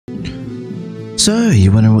So,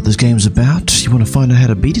 you wonder what this game's about? You want to find out how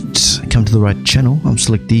to beat it? Come to the right channel. I'm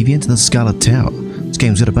Select Deviant and the Scarlet Tower. This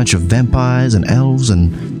game's got a bunch of vampires and elves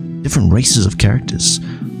and different races of characters.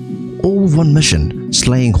 All with one mission,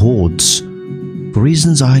 slaying hordes. For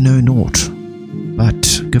reasons I know naught.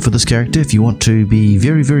 But go for this character if you want to be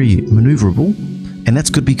very, very maneuverable. And that's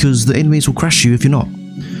good because the enemies will crush you if you're not.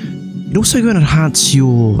 It's also going to enhance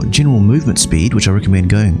your general movement speed, which I recommend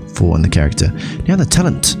going for in the character. Now in the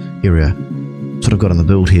talent area, that's what I've got on the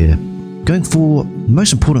build here. Going for the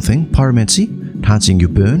most important thing, pyromancy, enhancing your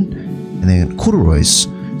burn, and then corduroys.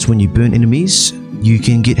 So when you burn enemies, you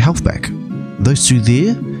can get health back. Those two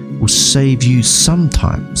there will save you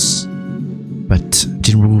sometimes, but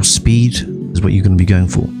general speed is what you're going to be going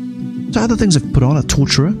for. So other things I've put on: a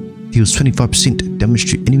torturer, deals 25% damage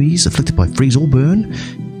to enemies afflicted by freeze or burn.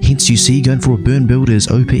 Hence you see going for a burn build is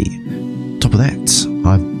OP. Top of that,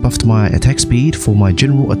 I've buffed my attack speed for my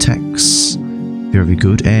general attacks. Very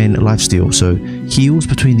good, and lifesteal, so heals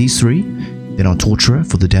between these three. Then on torturer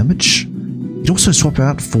for the damage. You can also swap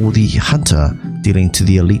out for the hunter, dealing to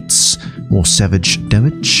the elites more savage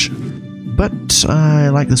damage. But I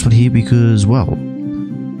like this one here because, well,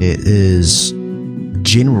 it is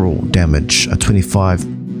general damage, a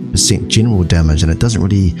 25% general damage, and it doesn't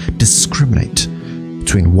really discriminate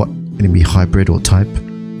between what enemy hybrid or type.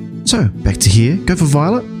 So back to here, go for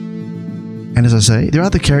Vylat. And as I say, there are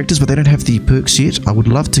other characters, but they don't have the perks yet. I would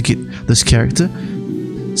love to get this character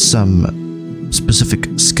some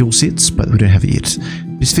specific skill sets, but we don't have it yet.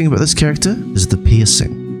 Best thing about this character is the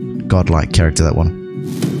piercing. Godlike character, that one.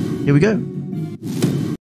 Here we go.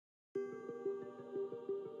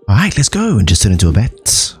 Alright, let's go and just turn into a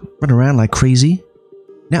bat. Run around like crazy.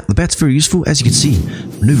 Now, the bat's very useful. As you can see,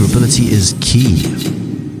 maneuverability is key.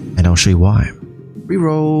 And I'll show you why.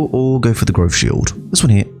 Reroll or go for the growth shield. This one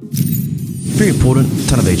here. Very important,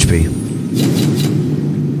 ton of HP.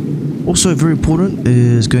 Also very important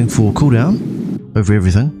is going for cooldown over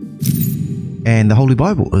everything. And the Holy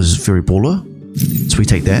Bible is very baller, so we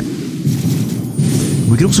take that.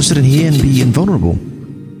 We can also sit in here and be invulnerable.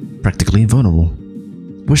 Practically invulnerable.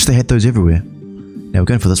 Wish they had those everywhere. Now we're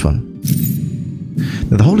going for this one.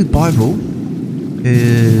 Now the Holy Bible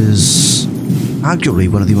is arguably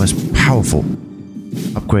one of the most powerful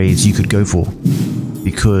upgrades you could go for.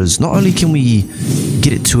 Because not only can we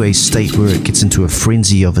get it to a state where it gets into a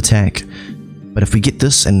frenzy of attack, but if we get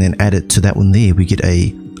this and then add it to that one there, we get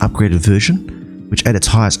a upgraded version, which at its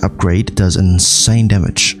highest upgrade does insane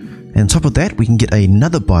damage. And on top of that, we can get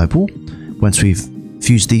another Bible once we've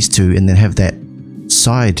fused these two, and then have that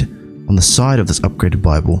side on the side of this upgraded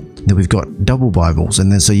Bible. And then we've got double Bibles,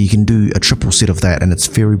 and then so you can do a triple set of that, and it's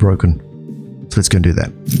very broken. So let's go and do that.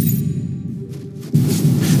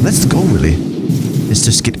 And that's the goal, really. Is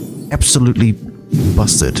just get absolutely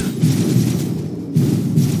busted.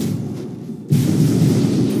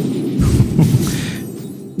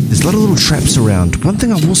 There's a lot of little traps around. One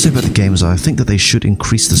thing I will say about the game is I think that they should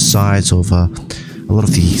increase the size of a lot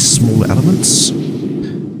of the smaller elements.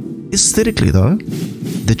 Aesthetically though,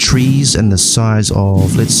 the trees and the size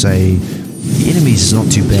of, let's say, the enemies is not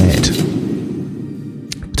too bad.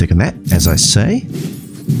 Taking that, as I say.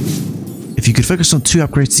 If you could focus on 2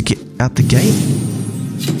 upgrades to get out the gate,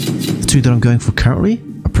 the 2 that I'm going for currently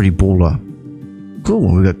are pretty baller.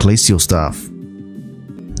 Cool, we've got glacial staff.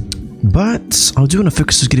 But I do want to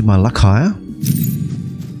focus on getting my luck higher.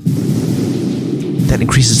 That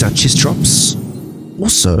increases our chest drops.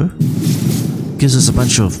 Also, gives us a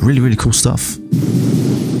bunch of really, really cool stuff.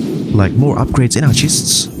 Like more upgrades in our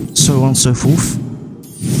chests, so on and so forth.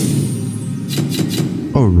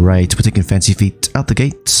 Alright, we're taking fancy feet out the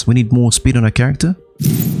gate. We need more speed on our character.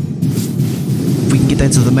 If we can get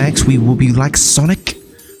that to the max, we will be like Sonic.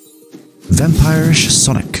 Vampirish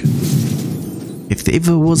Sonic. If there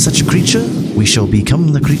ever was such a creature, we shall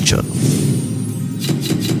become the creature.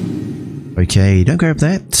 Okay, don't grab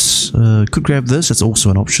that. Could grab this, that's also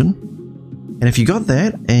an option. And if you got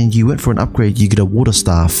that, and you went for an upgrade, you get a water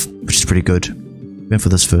staff, which is pretty good. Went for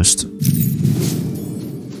this first.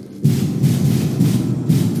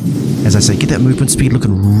 As I say, get that movement speed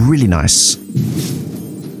looking really nice.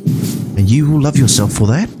 And you will love yourself for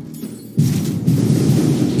that.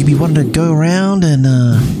 You'll be wanting to go around and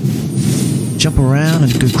jump around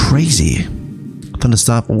and go crazy.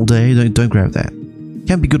 Thunderstaff all day, don't grab that.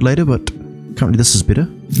 Can be good later, but currently this is better.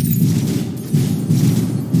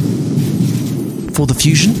 For the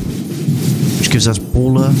fusion, which gives us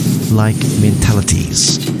baller-like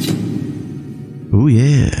mentalities. Oh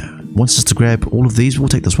yeah. Wants us to grab all of these, we'll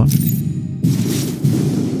take this one.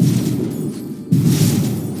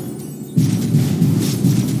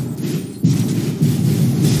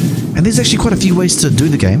 And there's actually quite a few ways to do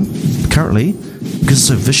the game currently, because it's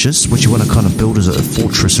so vicious. What you want to kind of build is a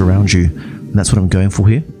fortress around you, and that's what I'm going for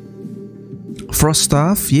here. Frost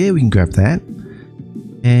staff, yeah, we can grab that.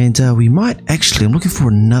 And we might actually, I'm looking for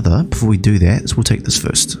another before we do that, so we'll take this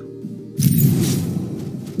first.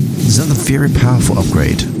 There's another very powerful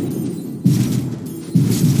upgrade.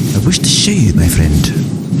 I wish to show you, my friend.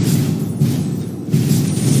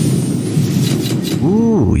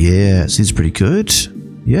 Ooh, yeah, seems pretty good.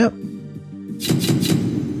 Yep.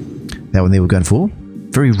 That one there we're going for.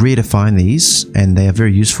 Very rare to find these, and they are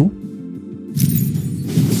very useful.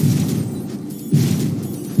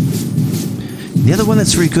 The other one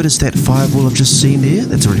that's very good is that fireball I've just seen there.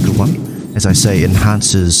 That's a really good one. As I say, it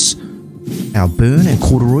enhances our burn and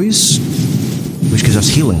corduroys, which gives us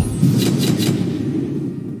healing.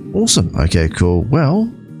 Awesome. Okay, cool.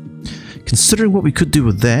 Well, considering what we could do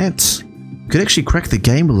with that, we could actually crack the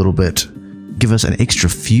game a little bit. Give us an extra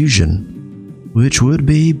fusion, which would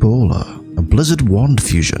be baller. A blizzard wand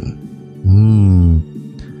fusion.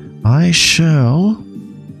 I shall...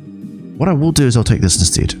 What I will do is I'll take this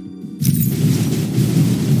instead.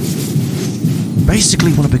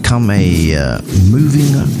 Basically want to become a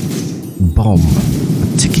moving bomb.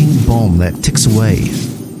 A ticking bomb that ticks away.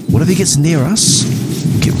 Whatever gets near us,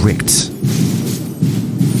 will get wrecked.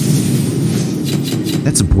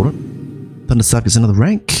 That's important. Thunderstaff gets another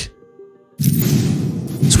rank.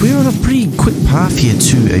 So we're on a pretty quick path here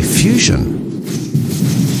to a fusion.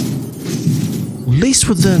 At least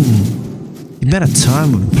within the amount of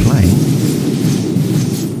time we've been playing.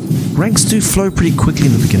 Ranks do flow pretty quickly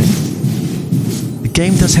in the beginning. The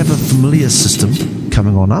game does have a familiar system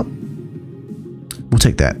coming on up. We'll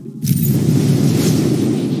take that.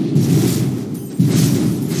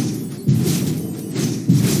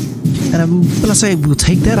 And when I say we'll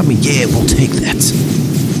take that, I mean, yeah, we'll take that.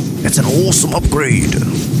 That's an awesome upgrade.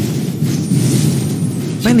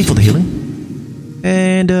 Mainly for the healing.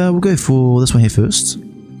 And we'll go for this one here first.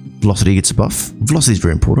 Velocity gets a buff. Velocity is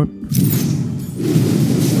very important.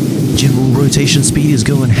 General rotation speed is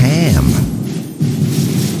going ham.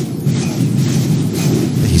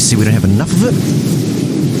 But you see we don't have enough of it.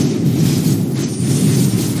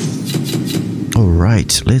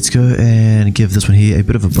 Alright, let's go and give this one here a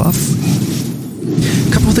bit of a buff.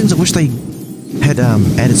 A couple of things I wish they had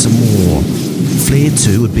added some more flair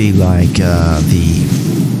to would be like the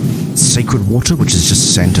sacred water, which is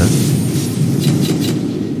just Santa.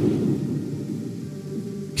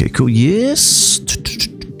 Okay, cool. Yes.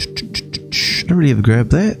 Don't really ever grab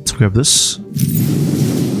that. Let's grab this.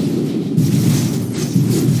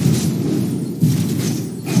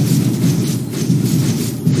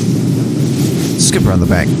 Skip around the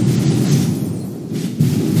back.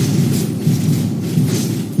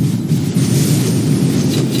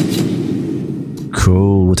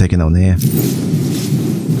 Cool, we're taking that one there.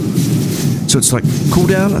 So it's like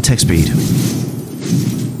cooldown, attack speed.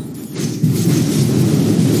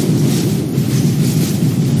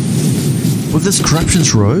 With this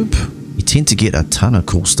corruption's robe, you tend to get a ton of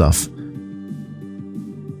cool stuff.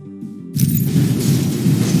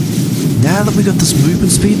 Now that we got this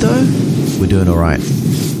movement speed though, we're doing alright.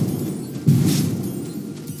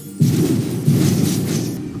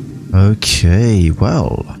 Okay,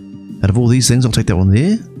 well, out of all these things, I'll take that one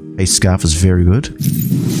there. A scarf is very good.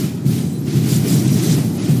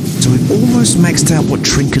 So we've almost maxed out what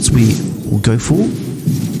trinkets we will go for.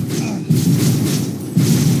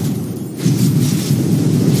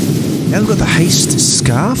 Now we've got the haste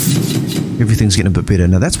scarf. Everything's getting a bit better.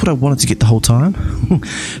 Now that's what I wanted to get the whole time.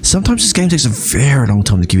 Sometimes this game takes a very long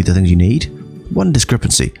time to give you the things you need. One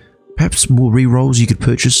discrepancy. Perhaps more rerolls you could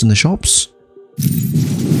purchase in the shops.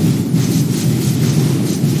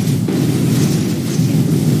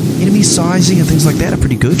 Enemy sizing and things like that are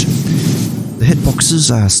pretty good. The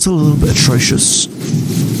hitboxes are still a little bit atrocious.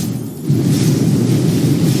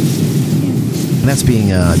 And that's being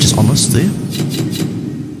just honest there.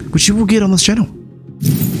 Which you will get on this channel.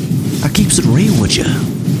 I keeps it real with you.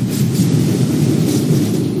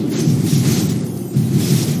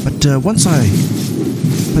 But once I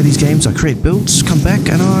play these games, I create builds, come back,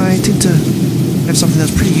 and I tend to have something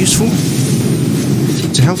that's pretty useful.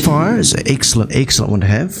 So hellfire is an excellent, excellent one to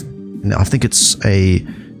have. And I think it's a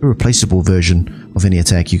irreplaceable version of any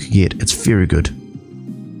attack you could get. It's very good.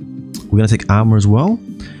 We're going to take armor as well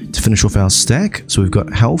to finish off our stack. So we've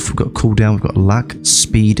got health, we've got cooldown, we've got luck,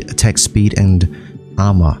 speed, attack speed, and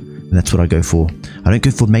armor. And that's what I go for. I don't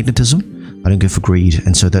go for magnetism, I don't go for greed,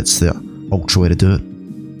 and so that's the ultra way to do it.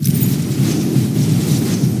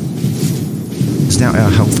 So now our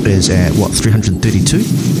health is at, what, 332?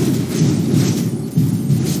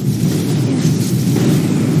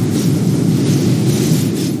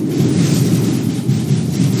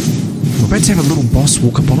 great to have a little boss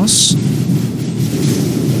walk up on us,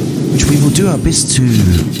 which we will do our best to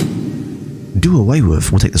do away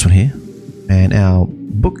with. We'll take this one here, and our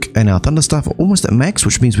book and our thunderstaff are almost at max,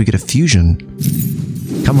 which means we get a fusion.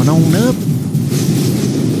 Coming on up.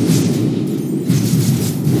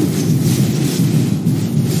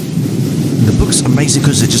 The book's amazing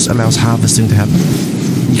because it just allows harvesting to happen.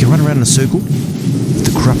 You can run around in a circle with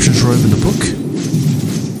the corruptions robe in the book.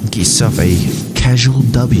 Get yourself a casual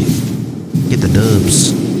W. Get the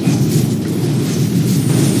dubs.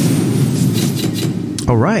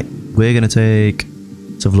 Alright, we're gonna take...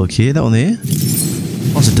 Let's have a look here, that one there.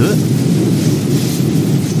 How's it do it?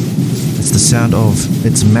 It's the sound of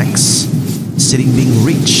its max setting being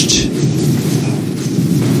reached.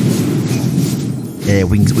 Yeah,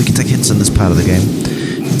 we can take hits in this part of the game.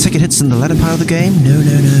 Taking hits in the latter part of the game? No,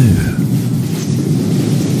 no, no.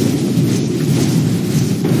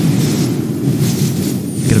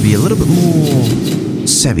 Gotta be a little bit more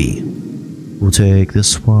savvy. We'll take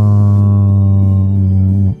this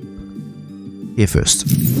one here first.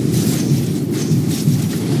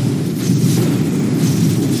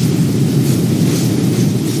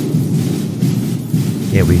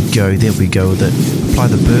 There we go, there we go with it. Apply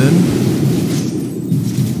the burn.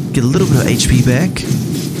 Get a little bit of HP back.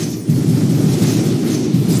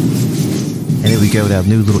 And there we go with our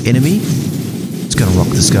new little enemy. It's gonna rock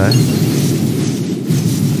this guy.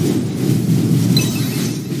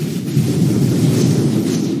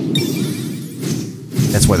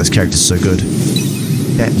 That's why this character's so good.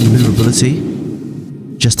 That new ability,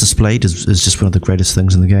 just displayed, is just one of the greatest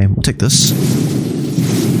things in the game. We'll take this.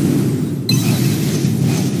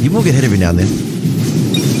 You will get hit every now and then.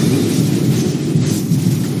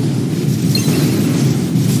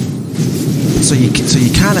 So you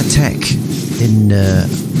can't attack in that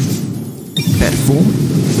form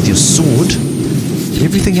with your sword.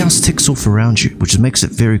 Everything else ticks off around you, which makes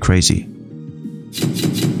it very crazy.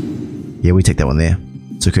 Yeah, we take that one there.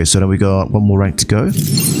 It's okay, so now we got one more rank to go.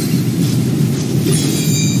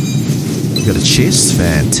 We got a chest,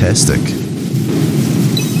 fantastic.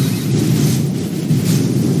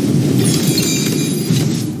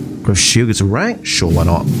 Growth shield gets a rank, sure, why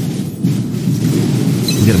not?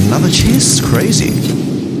 We get another chest, crazy.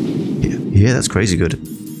 Yeah, that's crazy good.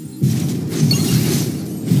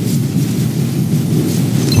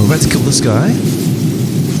 We're about to kill this guy,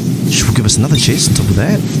 which will give us another chest on top of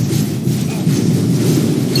that.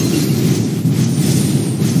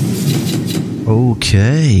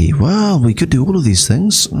 Okay, well, we could do all of these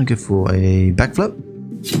things. I'm gonna go for a backflip.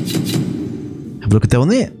 Have a look at that one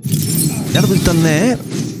there. Now that we've done that,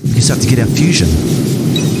 we can start to get our fusion.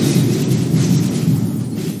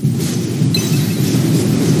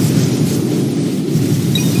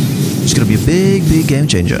 It's gonna be a big, big game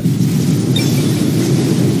changer.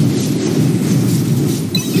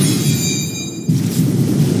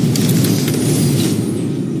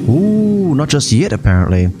 Ooh, not just yet,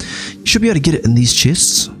 apparently. You should be able to get it in these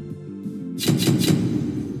chests.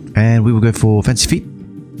 And we will go for fancy feet.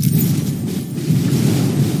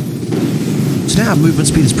 So now our movement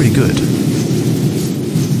speed is pretty good.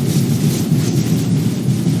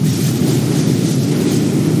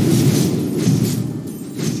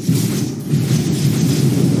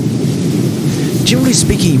 Generally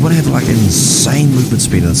speaking, you want to have like insane movement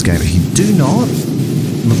speed in this game. If you do not,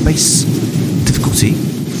 on the base difficulty,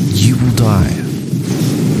 you will die.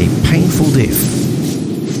 A painful death.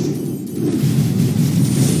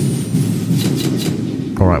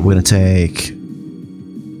 Alright, we're going to take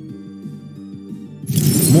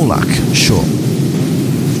more luck, sure.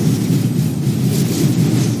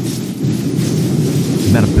 The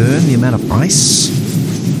amount of burn, the amount of ice.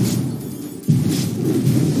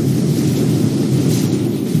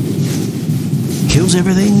 Kills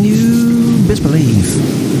everything you best believe.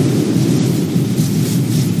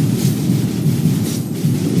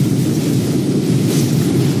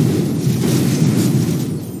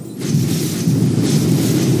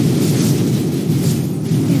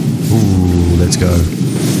 Let's go.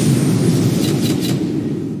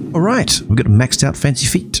 Alright, we've got maxed out fancy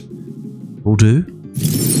feet. Will do.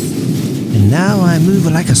 And now I move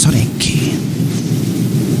like a Sonic.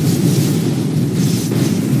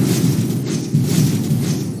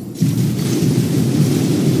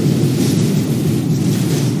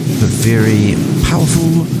 The very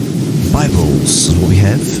powerful Bibles is what we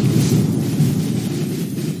have.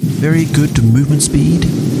 Very good movement speed.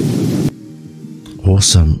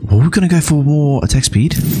 Awesome. Well, we're going to go for more attack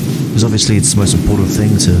speed, because obviously it's the most important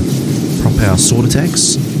thing to prop our sword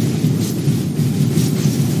attacks.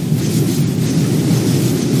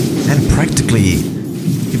 And practically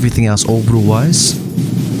everything else orbital-wise.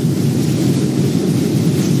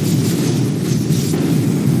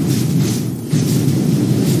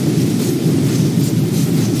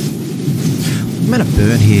 amount of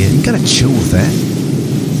burn here. You gotta chill with that.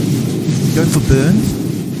 Go for burn.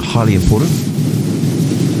 Highly important.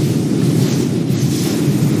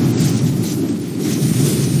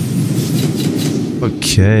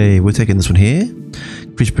 Okay, we're taking this one here.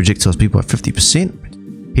 Increase projectile speed by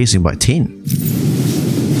 50%. Piercing by 10.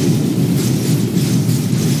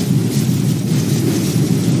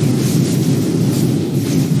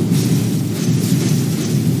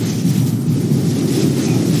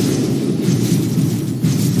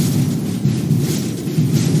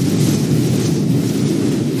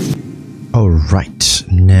 Alright,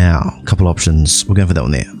 now, a couple options. We're going for that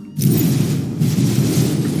one there.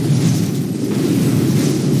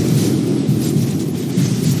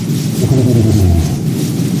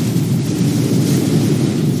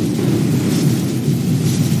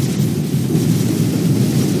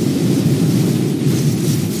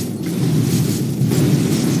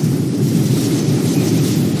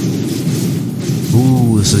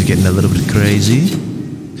 Ooh, this is getting a little bit crazy.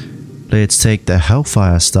 Let's take the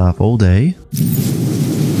hellfire staff all day.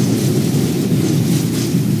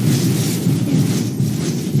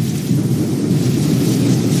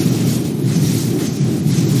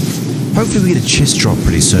 Hopefully we get a chest drop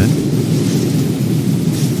pretty soon.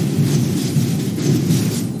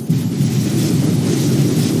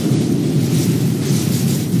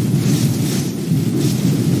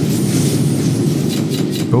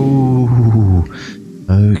 Oh,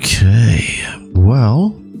 okay.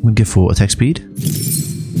 Well, we'll go for attack speed.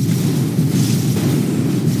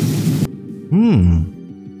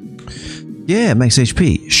 Yeah, max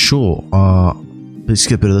HP. Sure. Let's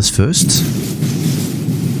get a bit of this first.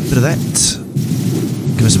 Bit of that.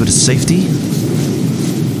 Give us a bit of safety.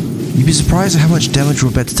 You'd be surprised at how much damage we're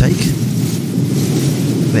about to take.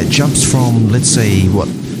 That jumps from, let's say, what?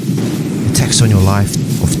 Attacks on your life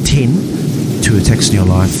of 10 to attacks on your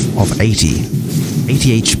life of 80.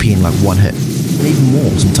 80 HP in like one hit. Even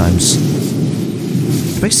more sometimes.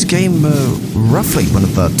 It makes the game roughly one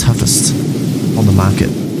of the toughest on the market.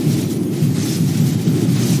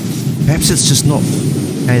 Perhaps it's just not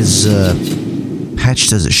as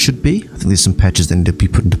patched as it should be. I think there's some patches that need to be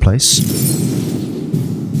put into place.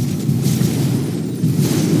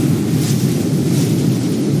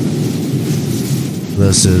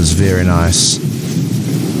 This is very nice.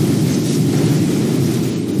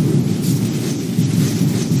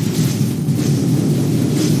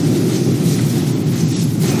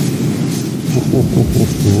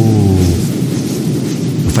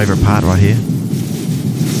 My favorite part right here.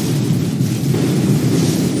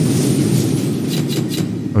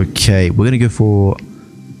 Okay, we're gonna go for a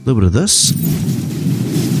little bit of this.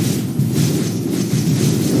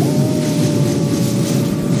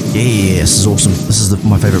 Yeah, this is awesome. This is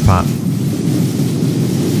my favorite part.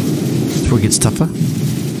 It's where it gets tougher.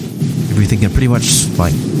 Everything can pretty much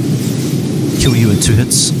like kill you in 2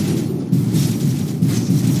 hits.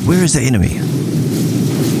 Where is the enemy?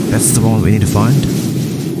 That's the one that we need to find.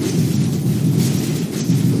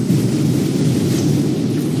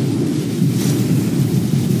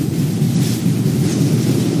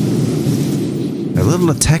 A little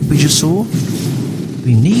attack we just saw.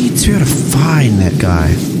 We need to be able to find that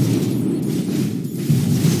guy.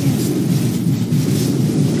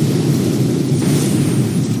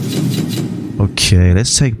 Okay,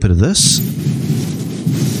 let's take a bit of this.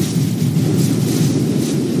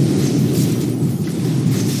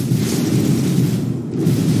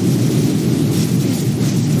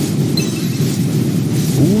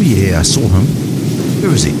 Oh yeah, I saw him.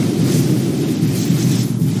 Where is he?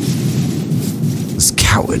 This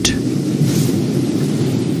coward.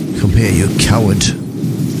 Come here, you coward.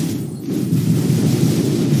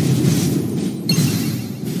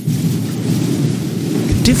 I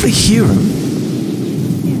can definitely hear him.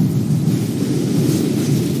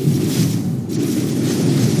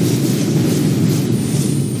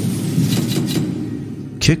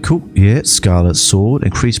 Okay, cool. Yeah, Scarlet sword.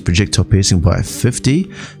 Increase projectile piercing by 50.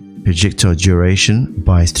 Projectile duration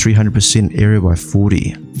by 300%. Area by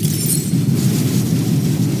 40.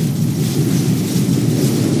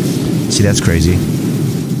 See, that's crazy.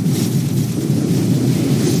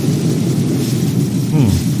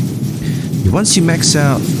 Once you max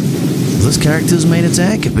out this character's main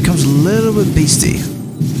attack, it becomes a little bit beasty.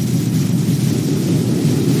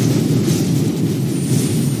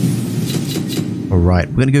 Alright,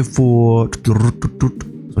 we're gonna go for this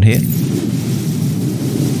one here.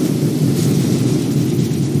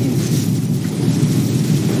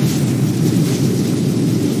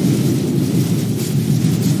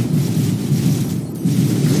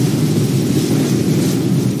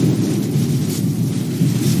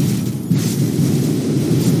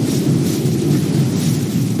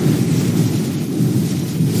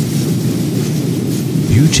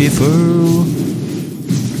 Beautiful.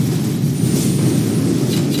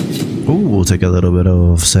 Oh, we'll take a little bit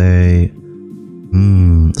of, say,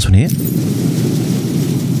 this one here.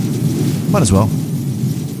 Might as well.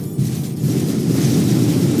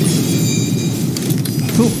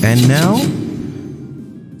 Cool. And now,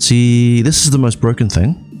 see, this is the most broken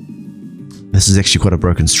thing. This is actually quite a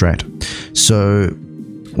broken strat. So,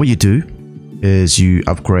 what you do is you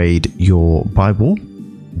upgrade your Bible,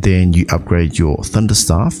 then you upgrade your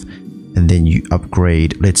thunderstaff, and then you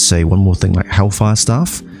upgrade, let's say, one more thing like hellfire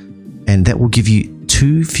staff, and that will give you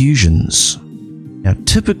 2 fusions. Now,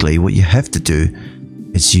 typically, what you have to do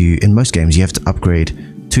is in most games, you have to upgrade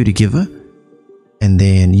 2 together, and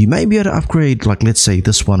then you may be able to upgrade, like, let's say,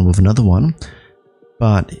 this one with another one,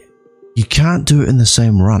 but you can't do it in the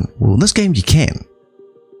same run. Well, in this game, you can.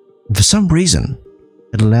 And for some reason,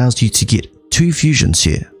 it allows you to get 2 fusions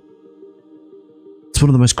here. It's one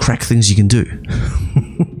of the most crack things you can do.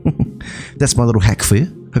 That's my little hack for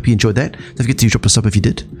you. Hope you enjoyed that. Don't forget to drop a sub if you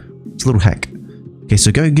did. It's a little hack. Okay,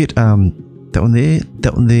 so go and get that one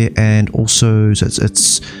there, and also so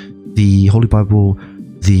it's the Holy Bible,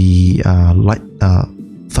 the light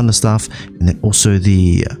thunderstaff, and then also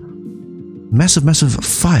the massive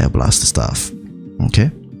fire blaster staff. Okay,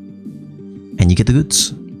 and you get the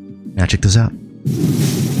goods. Now check this out.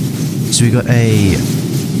 So we got a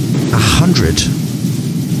 100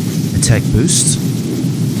 attack boost,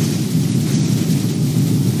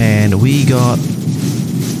 and we got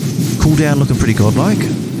cooldown looking pretty godlike.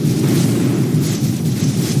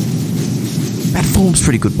 Bat form's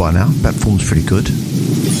pretty good by now. Bat form's pretty good.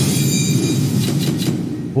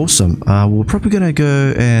 Awesome. We're probably gonna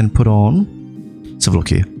go and put on. Let's have a look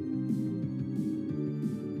here.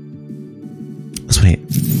 This one here.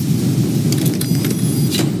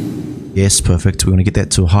 Yes, perfect. We're gonna get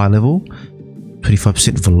that to a high level.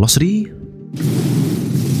 25% velocity.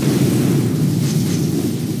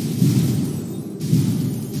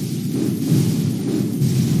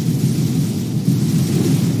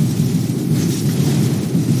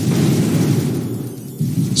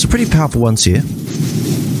 So pretty powerful ones here.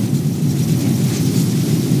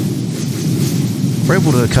 We're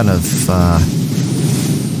able to kind of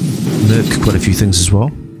nerf quite a few things as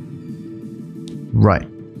well. Right.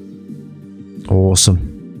 Awesome.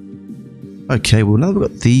 Okay, well now we've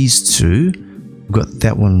got these 2. We've got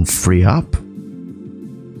that one free up.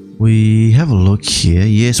 We have a look here.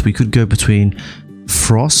 Yes, we could go between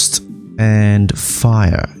frost and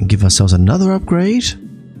fire and give ourselves another upgrade.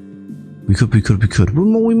 We could.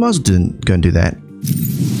 Well, we must go and do that.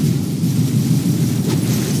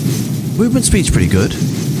 Movement speed's pretty good.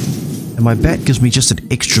 And my bat gives me just an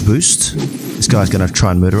extra boost. This guy's gonna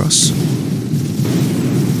try and murder us.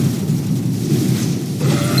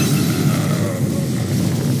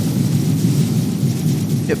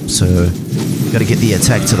 Yep, so gotta get the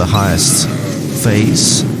attack to the highest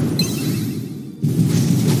phase.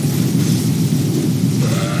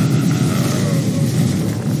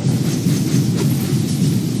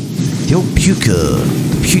 Yo, puker.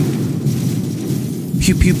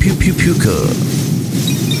 Puker.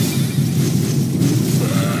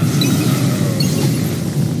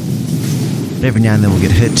 Every now and then we'll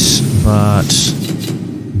get hit, but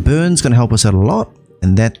burn's gonna help us out a lot,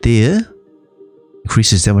 and that there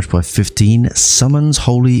increases damage by 15. Summons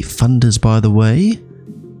holy thunders, by the way.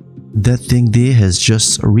 That thing there has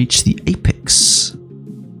just reached the apex.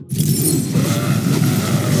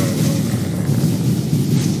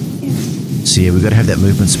 So yeah, we've got to have that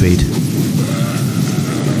movement speed.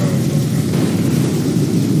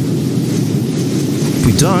 If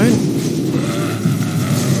we don't,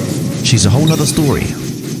 she's a whole nother story.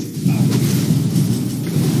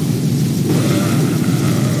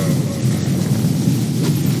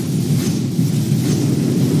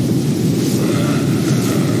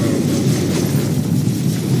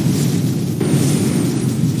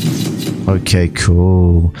 Okay,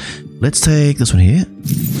 cool. Let's take this one here.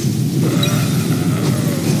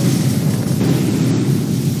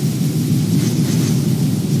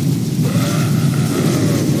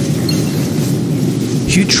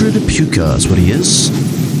 Putrid Puker is what he is.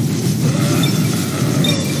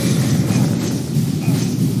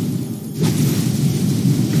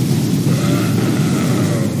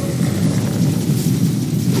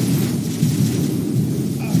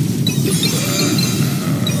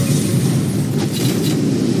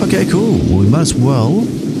 Okay, cool. Well, we might as well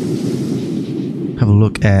have a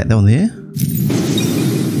look at that one there,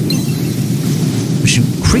 which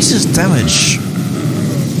increases damage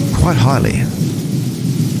quite highly.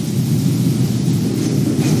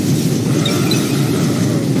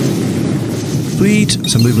 Sweet,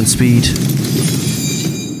 some movement speed.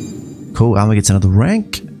 cool. Armor gets another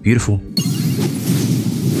rank. Beautiful.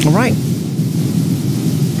 Alright.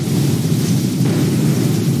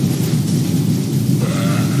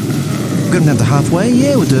 Good enough to halfway.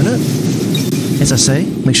 Yeah, we're doing it. As I say,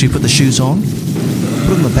 make sure you put the shoes on.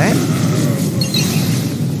 Put them on the back.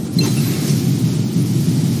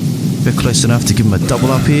 We're close enough to give him a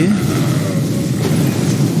double up here.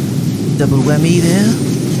 Double whammy there.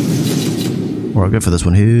 Alright, go for this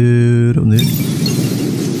one here. Down there.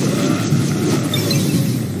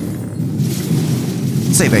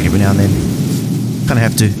 Stay back every now and then. Kinda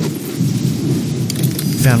have to.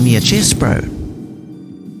 Found me a chest, bro.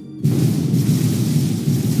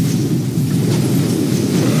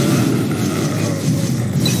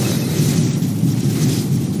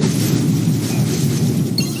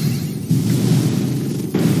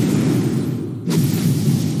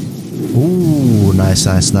 Ooh, nice,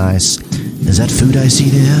 nice, nice. Is that food I see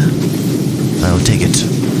there? I'll take it.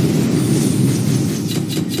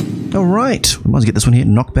 Alright, we might as well get this one here.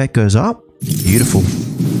 Knockback goes up. Beautiful.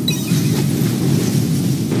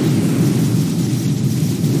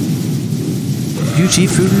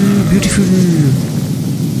 Beautiful, beautiful.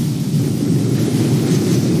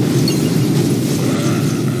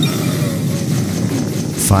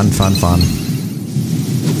 Fun, fun, fun.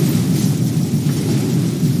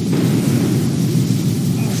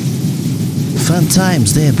 Fun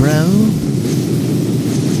times there, bro.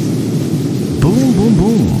 Boom, boom,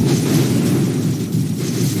 boom.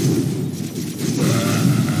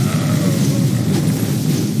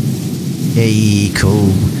 Hey,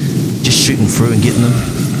 cool. Just shooting through and getting them.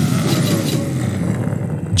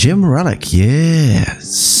 Gem relic,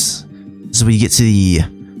 yes. This is where you get to the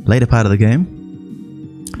later part of the game.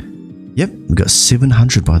 Yep, we got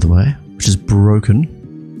 700 by the way, which is broken.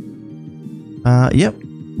 Yep,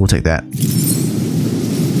 we'll take that.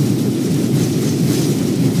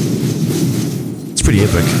 It's pretty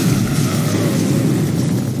epic.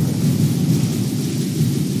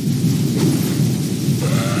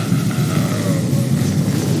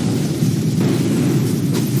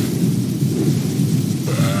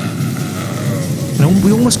 And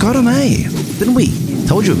we almost got him, eh? Didn't we?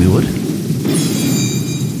 Told you we would.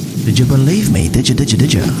 Did you believe me? Did you?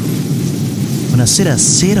 When I said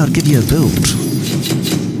I'd give you a build.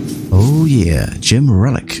 Oh yeah, gem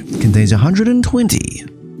relic. Contains 120.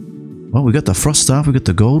 Well, we got the frost staff, we got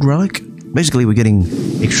the gold relic. Basically, we're getting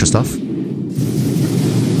extra stuff.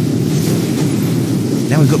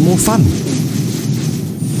 Now we've got more fun.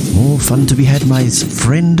 More fun to be had, my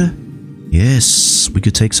friend. Yes, we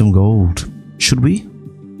could take some gold. Should we?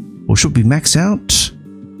 Or should we max out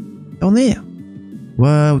on there?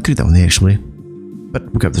 Well, we could do that one there actually. But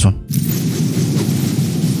we'll go with this one.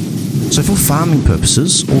 So for farming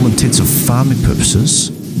purposes, all intensive farming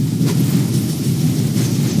purposes,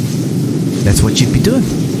 that's what you'd be doing.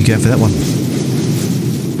 You go for that one.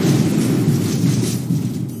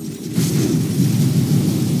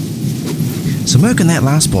 So Merc in that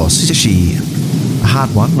last boss is actually a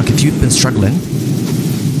hard one. Like if you've been struggling,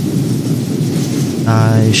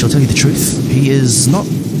 I shall tell you the truth, he is not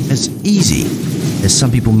as easy as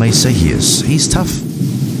some people may say he is. He's tough,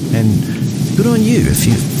 and good on you. If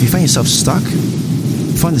you find yourself stuck,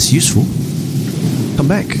 find this useful, come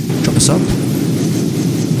back, drop a sub.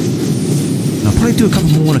 I'll probably do a couple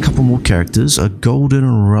more and a couple more characters. A golden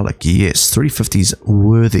relic, yes, 350's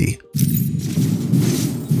worthy.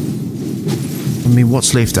 I mean,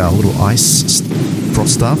 what's left? Our little ice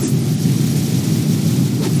frost stuff.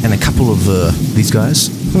 And a couple of these guys.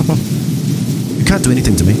 You can't do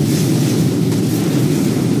anything to me.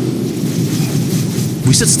 If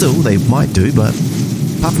we sit still, they might do, but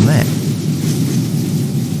apart from that,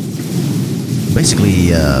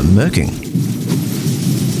 basically murking.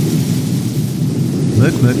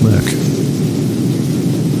 Merc, merc, merc.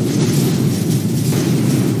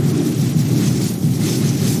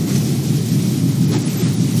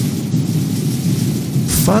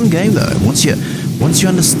 Fun game though. Once you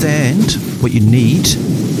understand what you need,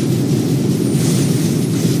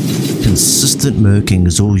 consistent murking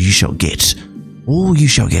is all you shall get. All you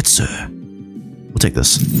shall get, sir. We'll take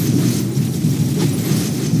this.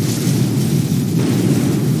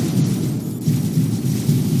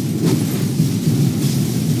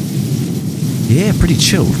 Yeah, pretty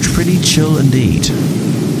chill indeed.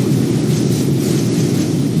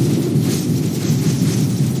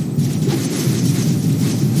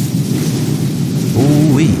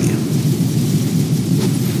 Ooh-wee.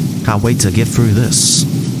 Can't wait to get through this.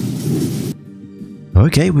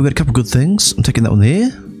 Okay, we've got a couple good things. I'm taking that one there.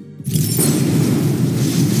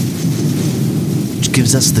 Which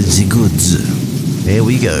gives us the goods. There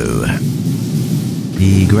we go.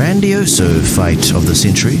 The grandioso fight of the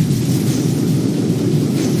century.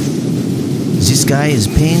 This guy is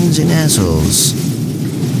pains in assholes.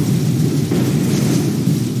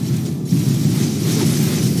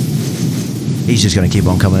 He's just going to keep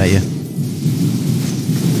on coming at you.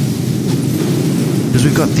 Because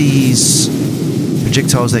we've got these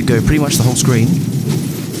projectiles that go pretty much the whole screen.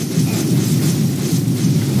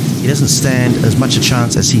 He doesn't stand as much a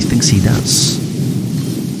chance as he thinks he does.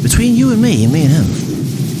 Between you and me and him.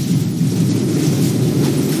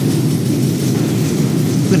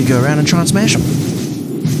 We're going to go around and try and smash him.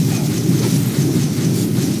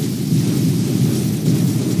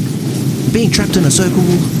 Being trapped in a circle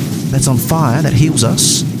that's on fire, that heals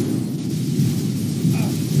us,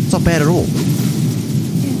 it's not bad at all.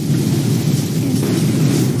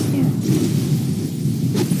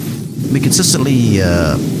 We're consistently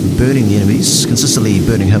burning the enemies, consistently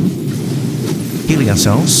burning him, healing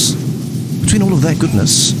ourselves. Between all of that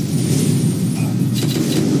goodness,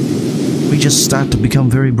 we just start to become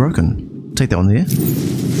very broken. Take that one there.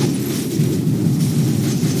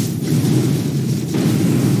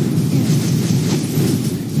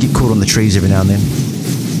 Get caught on the trees every now and then.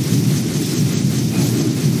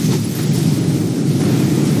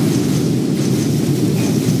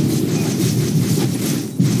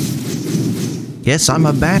 Yes, I'm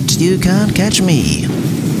a bat, you can't catch me.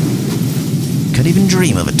 Can't even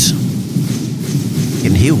dream of it.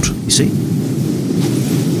 Getting healed, you see?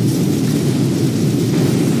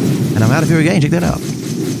 And I'm out of here again, check that out.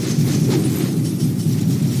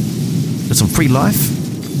 Got some free life.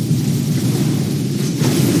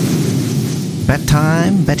 Bat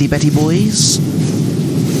time, batty boys.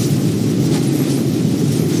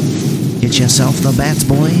 Get yourself the bats,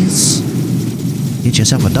 boys. Get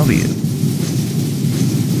yourself a W.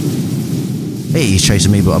 Hey, he's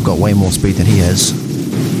chasing me, but I've got way more speed than he has.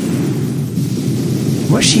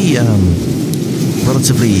 We're actually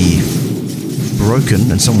relatively broken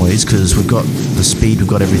in some ways because we've got the speed, we've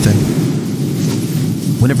got everything.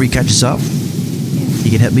 Whenever he catches up, he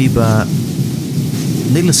can hit me, but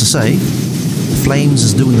needless to say, Flames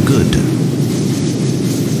is doing the good.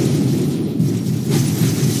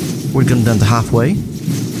 We're getting down to halfway.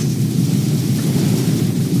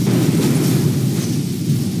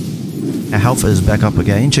 Our health is back up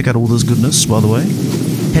again. Check out all this goodness, by the way.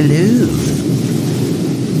 Hello.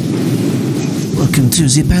 Welcome to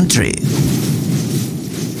the pantry.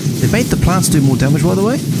 They made the plants do more damage, by the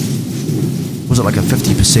way. Was it like a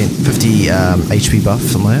 50% HP buff,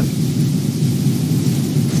 something like that?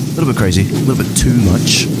 A little bit crazy, a little bit too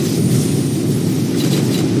much.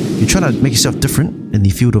 You're trying to make yourself different in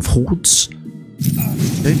the field of hordes.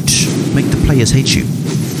 Don't make the players hate you.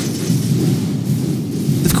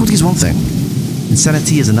 Difficulty is one thing,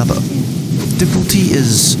 insanity is another. Difficulty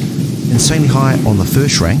is insanely high on the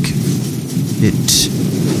first rank. It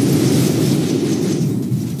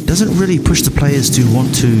doesn't really push the players to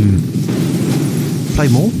want to play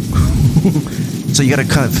more. So you gotta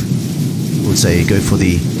kind of, I would say, go for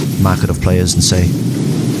the market of players and say,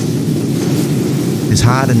 there's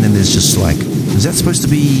hard and then there's just like, is that supposed to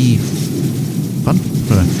be fun? I don't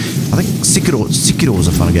know. I think Sekiro was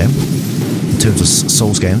a fun game in terms of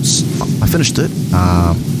Souls games. I finished it,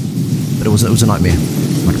 but it was a nightmare.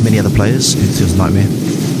 Like many other players, it was a nightmare.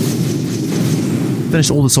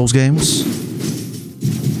 Finished all the Souls games.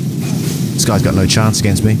 This guy's got no chance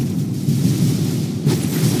against me.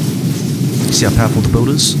 See how powerful the build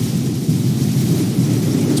is?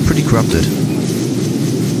 It's pretty corrupted.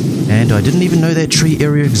 And I didn't even know that tree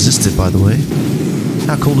area existed, by the way.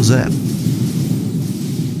 How cool is that?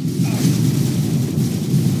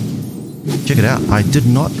 Check it out. I did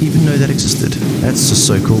not even know that existed. That's just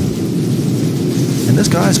so cool. And this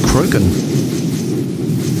guy's croaking.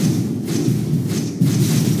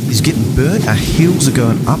 He's getting burnt. Our heals are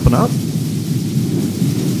going up and up.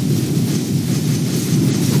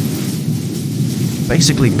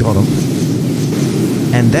 Basically got him.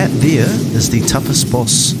 And that there is the toughest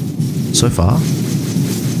boss so far.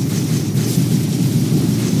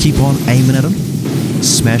 Keep on aiming at him.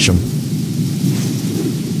 Smash him.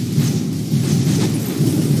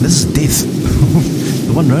 This is death.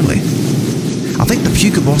 The one and only. I think the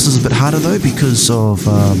Puka boss is a bit harder though because of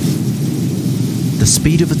the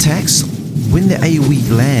speed of attacks. When the AoE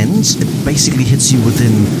lands, it basically hits you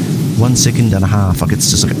within 1.5 seconds. Like it's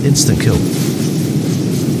just like an instant kill.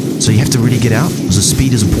 So you have to really get out because the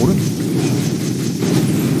speed is important.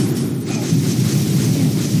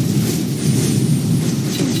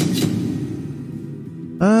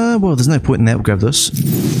 Well, there's no point in that. We'll grab this.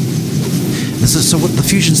 So what the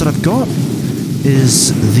fusions that I've got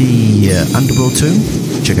is the Underworld Tomb.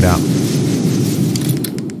 Check it out.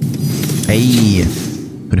 Hey,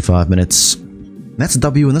 25 minutes. And that's a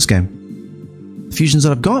W in this game. The fusions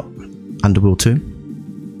that I've got, Underworld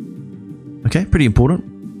Tomb. Okay, pretty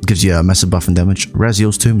important. Gives you a massive buff and damage.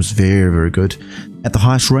 Raziel's Tomb is very, very good. At the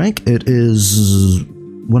highest rank, it is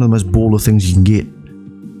one of the most baller things you can get.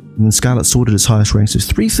 When Scarlet sorted its highest ranks, there's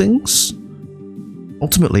 3 things.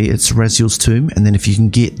 Ultimately, it's Raziel's Tomb, and then if you can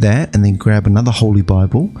get that, and then grab another Holy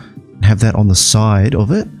Bible, and have that on the side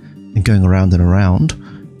of it, and going around and around,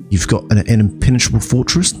 you've got an impenetrable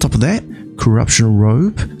fortress. On top of that, Corruption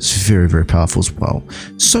Robe. It's very, very powerful as well.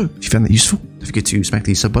 So, if you found that useful, don't forget to smack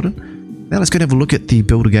the sub button. Now let's go and have a look at the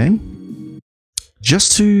builder game.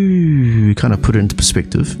 Just to kind of put it into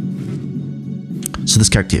perspective. So this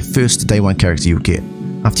character here, first day 1 character you'll get.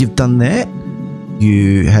 After you've done that,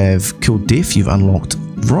 you have killed Death, you've unlocked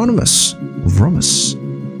Vromus.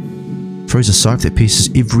 Throws a scythe that pierces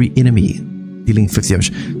every enemy, dealing 50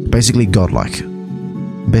 damage. Basically godlike.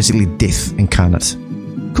 Basically Death incarnate.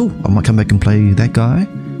 Cool, I might come back and play that guy.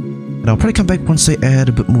 And I'll probably come back once they add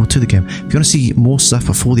a bit more to the game. If you want to see more stuff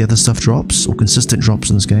before the other stuff drops, or consistent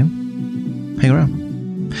drops in this game, hang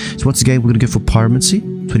around. So once again, we're going to go for Pyromancy,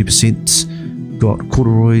 20%. Got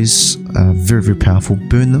corduroys, very, very powerful.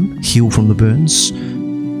 Burn them, heal from the burns.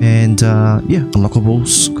 And yeah,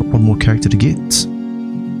 unlockables. Got one more character to get.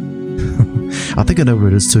 I think I know where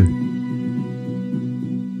it is too.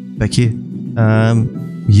 Back here.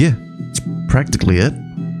 Yeah, that's practically it.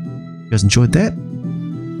 You guys enjoyed that?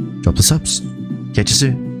 Drop the subs. Catch you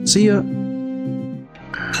soon. See ya.